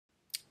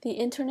The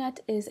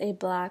internet is a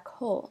black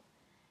hole,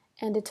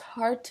 and it's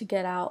hard to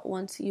get out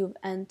once you've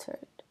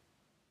entered.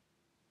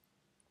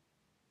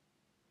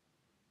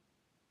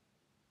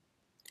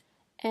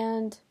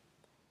 And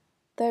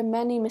there are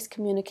many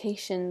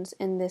miscommunications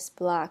in this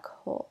black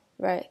hole,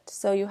 right?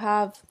 So you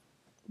have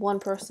one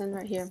person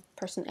right here,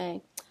 person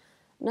A,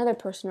 another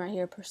person right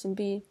here, person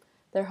B,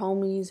 they're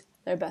homies,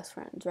 they're best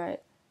friends, right?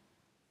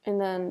 And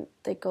then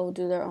they go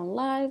do their own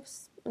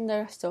lives, and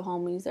they're still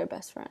homies, they're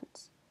best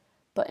friends.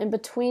 But in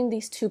between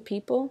these two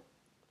people,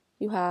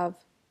 you have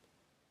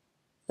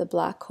the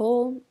black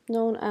hole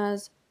known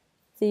as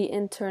the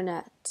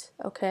internet,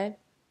 okay?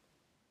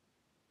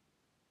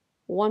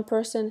 One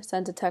person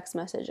sends a text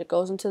message. It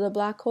goes into the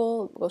black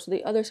hole, goes to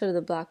the other side of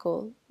the black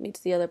hole, meets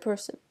the other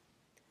person.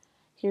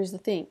 Here's the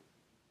thing.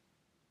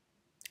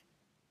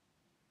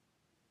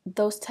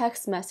 Those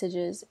text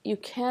messages, you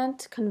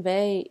can't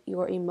convey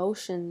your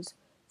emotions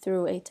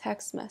through a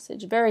text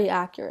message very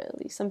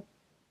accurately.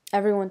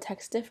 Everyone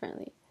texts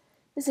differently.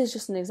 This is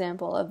just an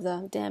example of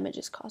the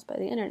damages caused by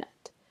the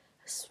internet,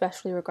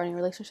 especially regarding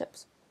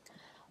relationships.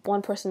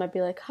 One person might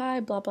be like, hi,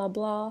 blah, blah,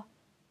 blah,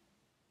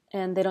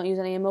 and they don't use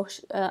any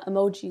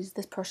emojis.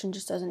 This person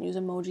just doesn't use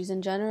emojis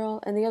in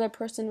general. And the other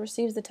person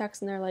receives the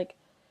text and they're like,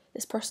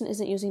 this person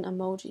isn't using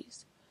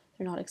emojis.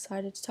 They're not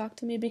excited to talk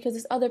to me because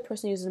this other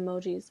person uses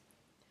emojis.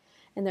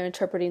 And they're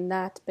interpreting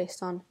that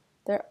based on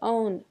their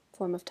own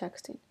form of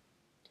texting.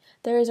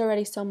 There is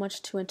already so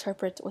much to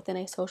interpret within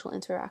a social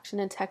interaction,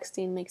 and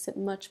texting makes it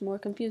much more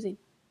confusing.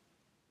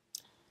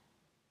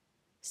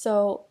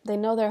 So they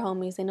know they're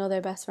homies, they know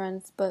they're best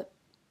friends, but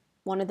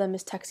one of them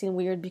is texting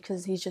weird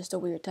because he's just a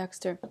weird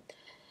texter.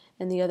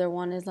 And the other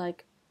one is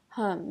like,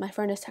 my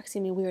friend is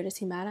texting me weird. Is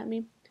he mad at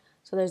me?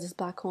 So there's this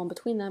black hole in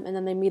between them, and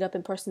then they meet up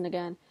in person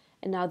again.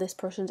 And now this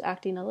person's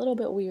acting a little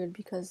bit weird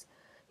because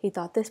he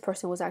thought this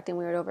person was acting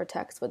weird over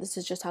text, but this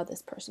is just how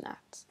this person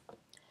acts.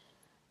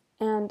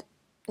 And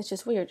it's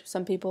just weird.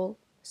 Some people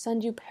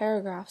send you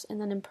paragraphs,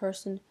 and then in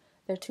person,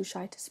 they're too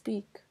shy to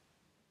speak.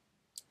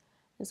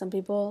 And some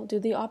people do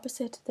the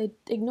opposite. They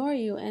ignore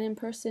you, and in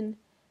person,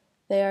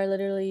 they are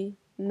literally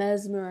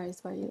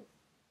mesmerized by you.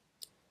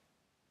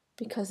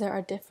 Because there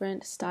are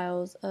different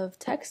styles of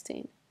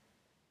texting.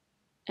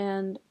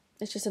 And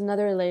it's just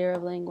another layer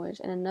of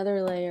language and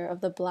another layer of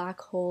the black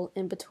hole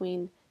in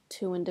between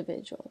two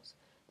individuals.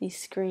 These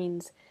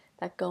screens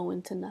that go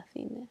into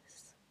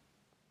nothingness.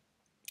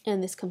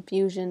 And this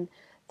confusion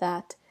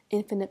that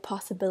infinite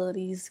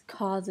possibilities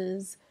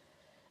causes.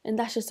 And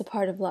that's just a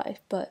part of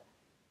life. But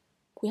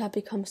we have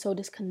become so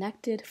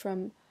disconnected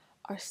from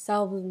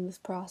ourselves in this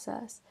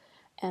process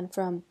and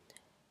from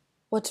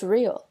what's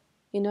real,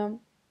 you know?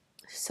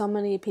 So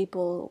many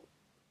people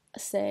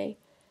say,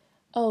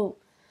 oh,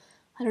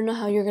 I don't know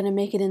how you're going to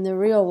make it in the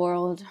real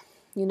world.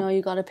 You know,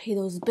 you got to pay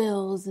those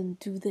bills and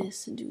do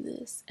this and do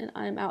this. And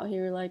I'm out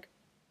here like,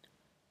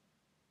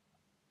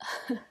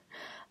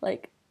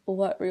 like,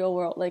 what real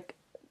world? Like,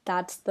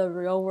 that's the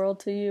real world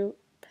to you?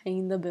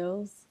 Paying the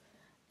bills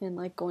and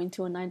like going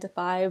to a 9 to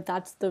 5?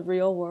 That's the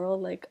real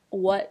world? Like,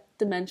 what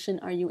dimension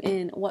are you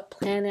in? What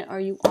planet are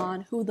you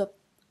on? Who the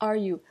are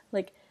you?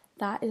 Like,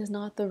 that is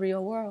not the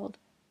real world.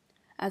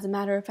 As a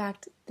matter of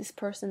fact, this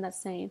person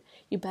that's saying,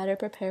 you better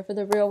prepare for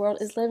the real world,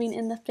 is living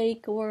in the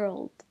fake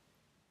world.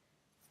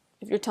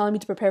 If you're telling me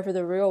to prepare for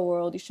the real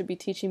world, you should be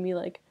teaching me,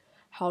 like,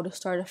 how to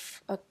start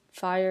a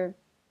fire.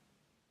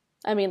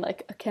 I mean,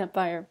 like, a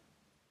campfire.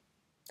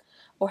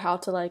 Or how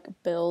to, like,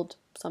 build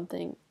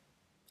something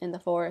in the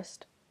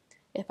forest.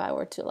 If I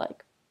were to,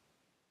 like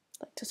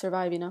to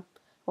survive, you know?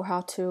 Or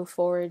how to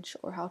forage,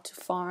 or how to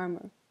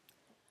farm.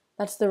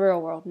 That's the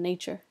real world,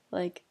 nature.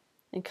 Like,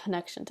 in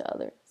connection to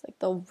others. Like,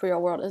 the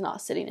real world is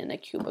not sitting in a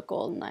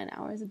cubicle 9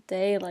 hours a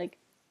day. Like,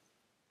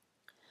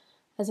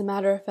 as a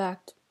matter of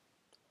fact,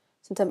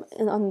 since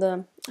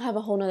I have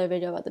a whole nother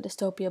video about the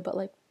dystopia, but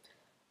like,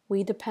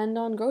 we depend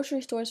on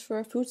grocery stores for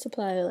our food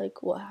supply.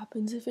 Like, what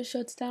happens if it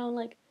shuts down?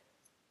 Like,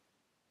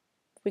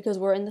 because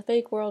we're in the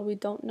fake world, we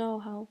don't know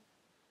how.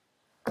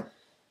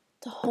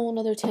 It's a whole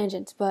nother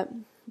tangent. But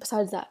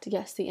besides that,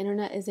 yes, the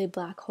internet is a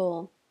black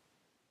hole.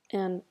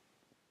 And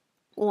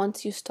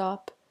once you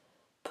stop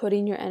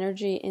putting your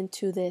energy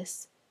into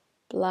this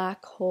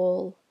black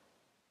hole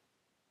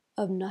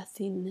of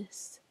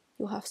nothingness,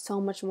 you'll have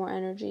so much more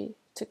energy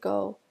to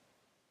go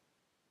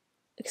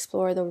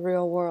explore the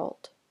real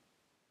world.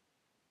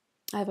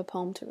 I have a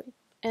poem to read.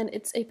 And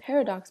it's a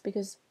paradox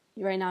because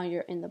right now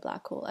you're in the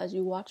black hole as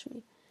you watch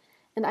me.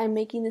 And I'm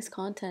making this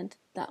content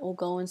that will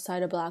go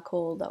inside a black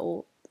hole that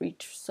will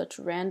reach such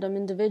random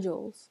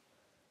individuals.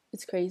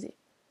 It's crazy.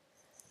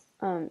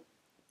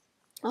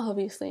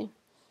 Obviously,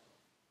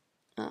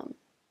 I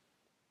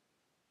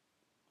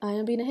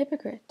am being a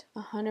hypocrite,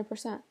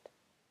 100%.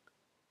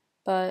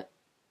 But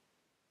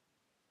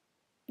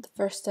the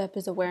first step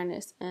is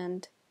awareness,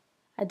 and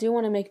I do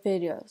want to make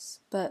videos,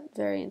 but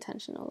very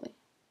intentionally.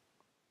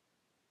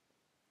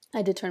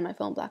 I did turn my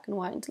phone black and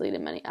white and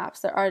deleted many apps.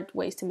 There are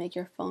ways to make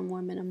your phone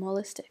more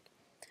minimalistic.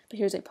 But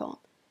here's a poem.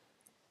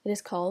 It is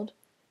called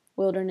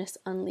Wilderness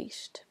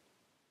Unleashed.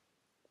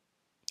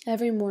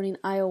 Every morning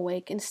I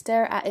awake and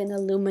stare at an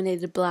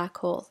illuminated black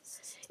hole.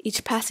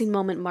 Each passing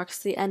moment marks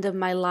the end of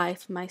my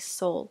life, my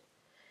soul.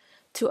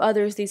 To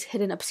others, these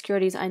hidden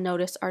obscurities I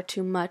notice are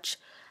too much.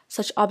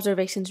 Such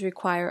observations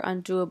require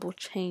undoable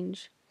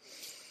change.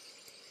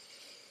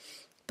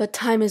 But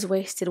time is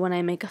wasted when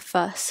I make a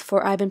fuss,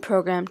 for I've been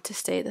programmed to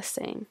stay the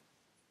same.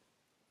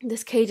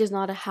 This cage is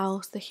not a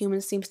house. The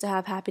human seems to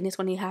have happiness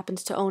when he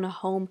happens to own a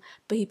home,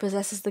 but he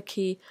possesses the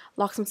key,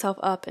 locks himself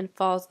up, and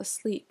falls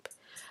asleep.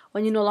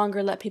 When you no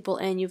longer let people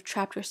in, you've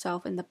trapped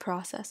yourself in the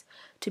process.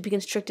 To be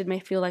constricted may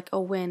feel like a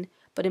win,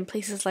 but in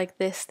places like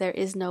this, there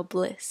is no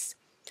bliss.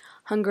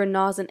 Hunger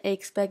gnaws and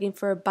aches, begging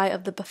for a bite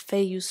of the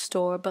buffet you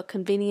store, but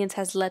convenience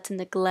has led to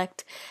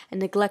neglect,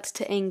 and neglect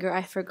to anger.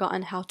 I've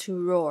forgotten how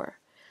to roar.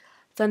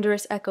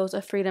 Thunderous echoes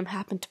of freedom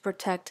happen to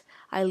protect.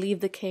 I leave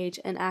the cage,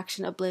 and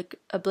action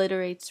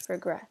obliterates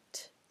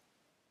regret.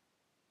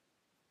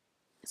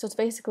 So it's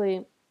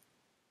basically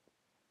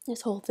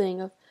this whole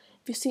thing of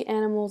if you see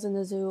animals in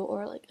the zoo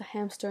or like a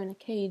hamster in a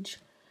cage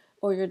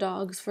or your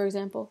dogs, for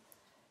example,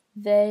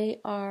 they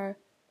are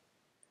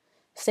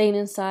staying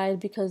inside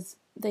because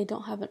they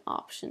don't have an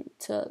option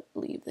to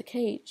leave the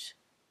cage.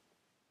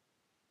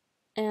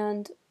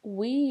 And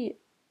we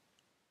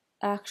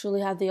actually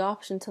have the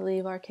option to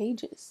leave our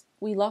cages.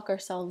 We lock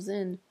ourselves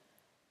in,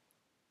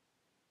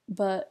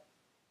 but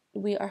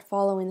we are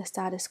following the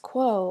status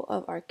quo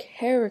of our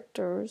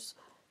characters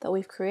that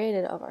we've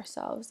created of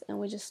ourselves, and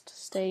we just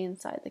stay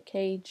inside the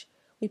cage.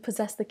 We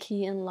possess the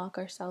key and lock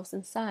ourselves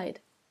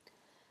inside.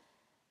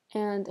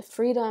 And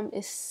freedom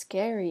is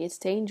scary, it's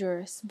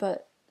dangerous,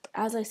 but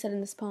as I said in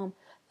this poem,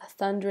 a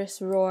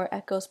thunderous roar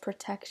echoes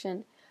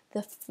protection.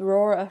 The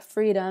roar of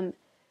freedom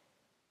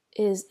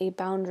is a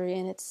boundary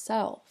in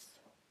itself.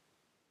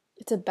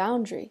 It's a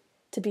boundary.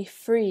 To be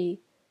free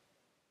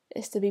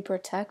is to be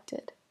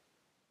protected.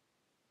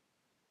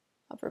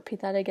 I'll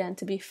repeat that again.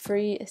 To be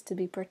free is to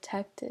be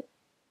protected.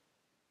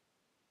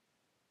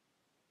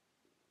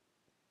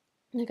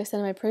 Like I said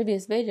in my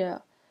previous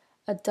video,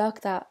 a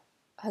duck that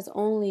has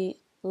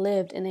only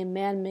lived in a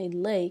man-made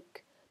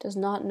lake does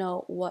not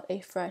know what a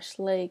fresh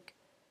lake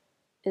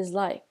is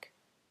like.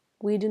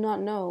 We do not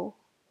know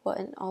what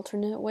an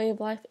alternate way of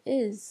life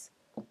is.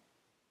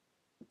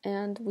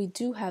 And we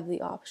do have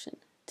the option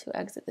to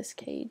exit this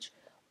cage.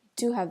 We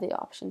do have the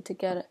option to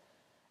get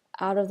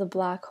out of the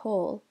black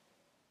hole.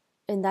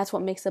 And that's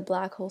what makes the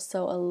black hole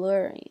so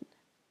alluring.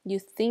 You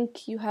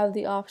think you have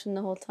the option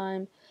the whole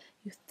time.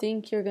 You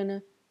think you're going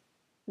to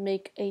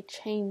make a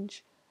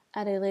change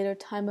at a later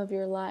time of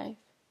your life.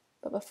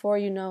 But before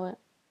you know it,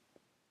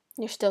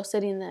 you're still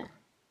sitting there.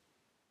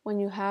 When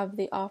you have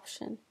the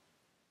option,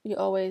 you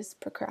always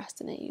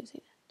procrastinate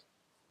using it.